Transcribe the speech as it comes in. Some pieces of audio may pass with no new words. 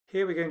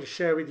Here we're going to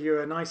share with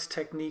you a nice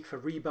technique for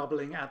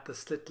rebubbling at the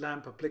slit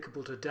lamp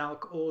applicable to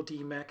DALK or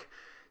DMEK.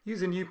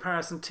 Use a new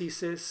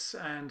paracentesis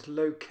and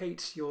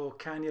locate your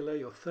cannula,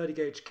 your 30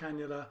 gauge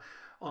cannula,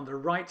 on the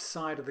right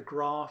side of the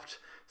graft,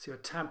 so you're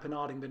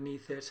tamponading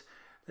beneath it.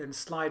 Then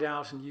slide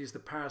out and use the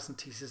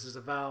paracentesis as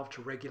a valve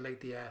to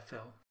regulate the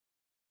airfill.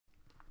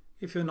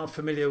 If you're not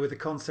familiar with the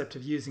concept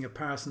of using a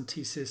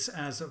paracentesis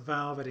as a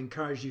valve, I'd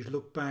encourage you to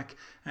look back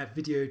at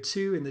video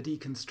 2 in the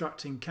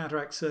Deconstructing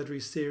Cataract Surgery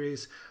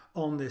series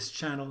on this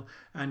channel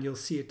and you'll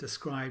see it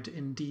described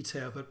in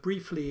detail. But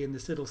briefly in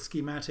this little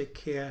schematic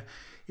here,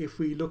 if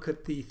we look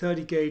at the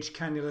 30 gauge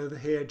cannula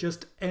here,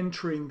 just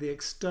entering the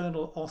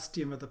external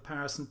ostium of the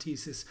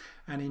paracentesis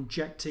and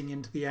injecting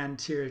into the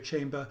anterior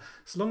chamber.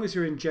 As long as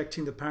you're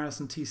injecting, the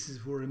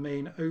paracentesis will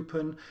remain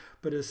open,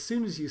 but as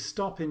soon as you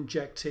stop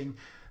injecting,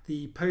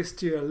 the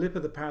posterior lip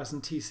of the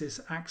paracentesis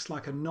acts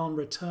like a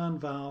non-return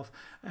valve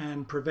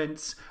and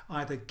prevents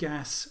either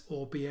gas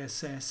or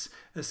BSS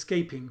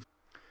escaping.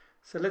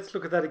 So let's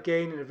look at that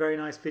again in a very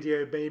nice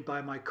video made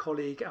by my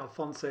colleague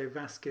Alfonso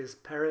Vasquez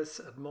Perez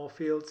at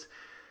Moorfields.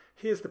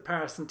 Here's the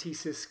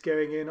paracentesis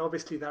going in.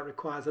 Obviously that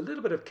requires a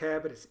little bit of care,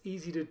 but it's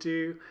easy to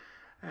do.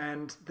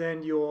 And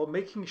then you're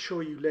making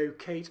sure you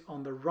locate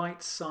on the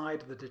right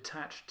side of the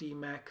detached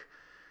DMEK,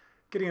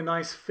 getting a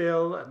nice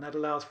fill, and that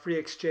allows free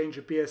exchange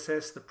of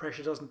BSS, the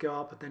pressure doesn't go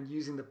up, and then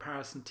using the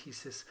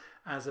paracentesis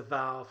as a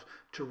valve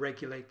to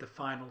regulate the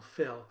final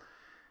fill.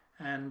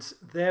 And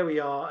there we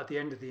are at the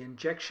end of the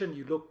injection.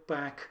 You look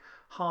back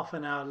half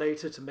an hour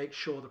later to make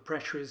sure the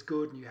pressure is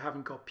good and you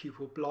haven't got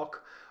pupil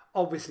block.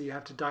 Obviously you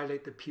have to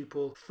dilate the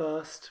pupil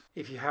first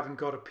if you haven't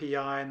got a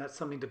PI, and that's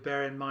something to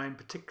bear in mind,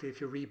 particularly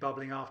if you're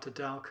rebubbling after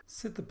DALK.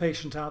 Sit the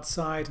patient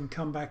outside and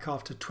come back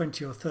after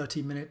 20 or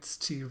 30 minutes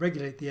to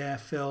regulate the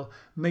airfill.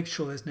 Make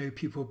sure there's no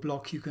pupil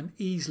block. You can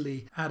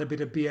easily add a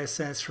bit of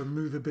BSS,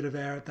 remove a bit of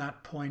air at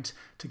that point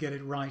to get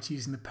it right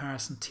using the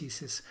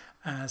paracentesis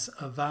as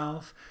a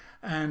valve.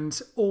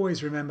 And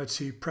always remember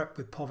to prep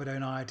with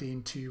povidone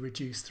iodine to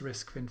reduce the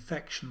risk of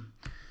infection.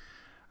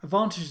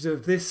 Advantages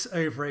of this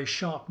over a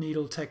sharp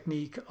needle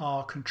technique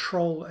are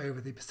control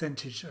over the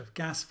percentage of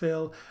gas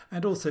fill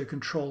and also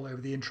control over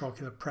the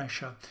intraocular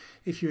pressure.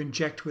 If you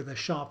inject with a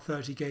sharp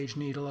 30 gauge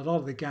needle, a lot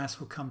of the gas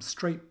will come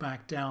straight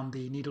back down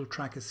the needle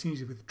track as soon as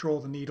you withdraw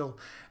the needle,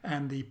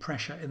 and the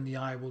pressure in the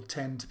eye will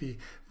tend to be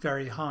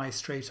very high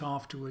straight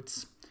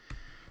afterwards.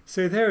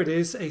 So there it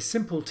is, a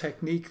simple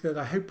technique that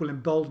I hope will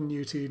embolden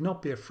you to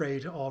not be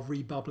afraid of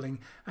rebubbling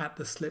at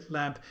the slit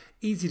lamp.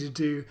 Easy to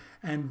do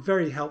and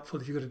very helpful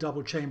if you've got a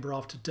double chamber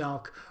after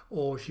DALK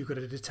or if you've got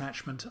a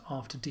detachment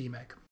after DMEK.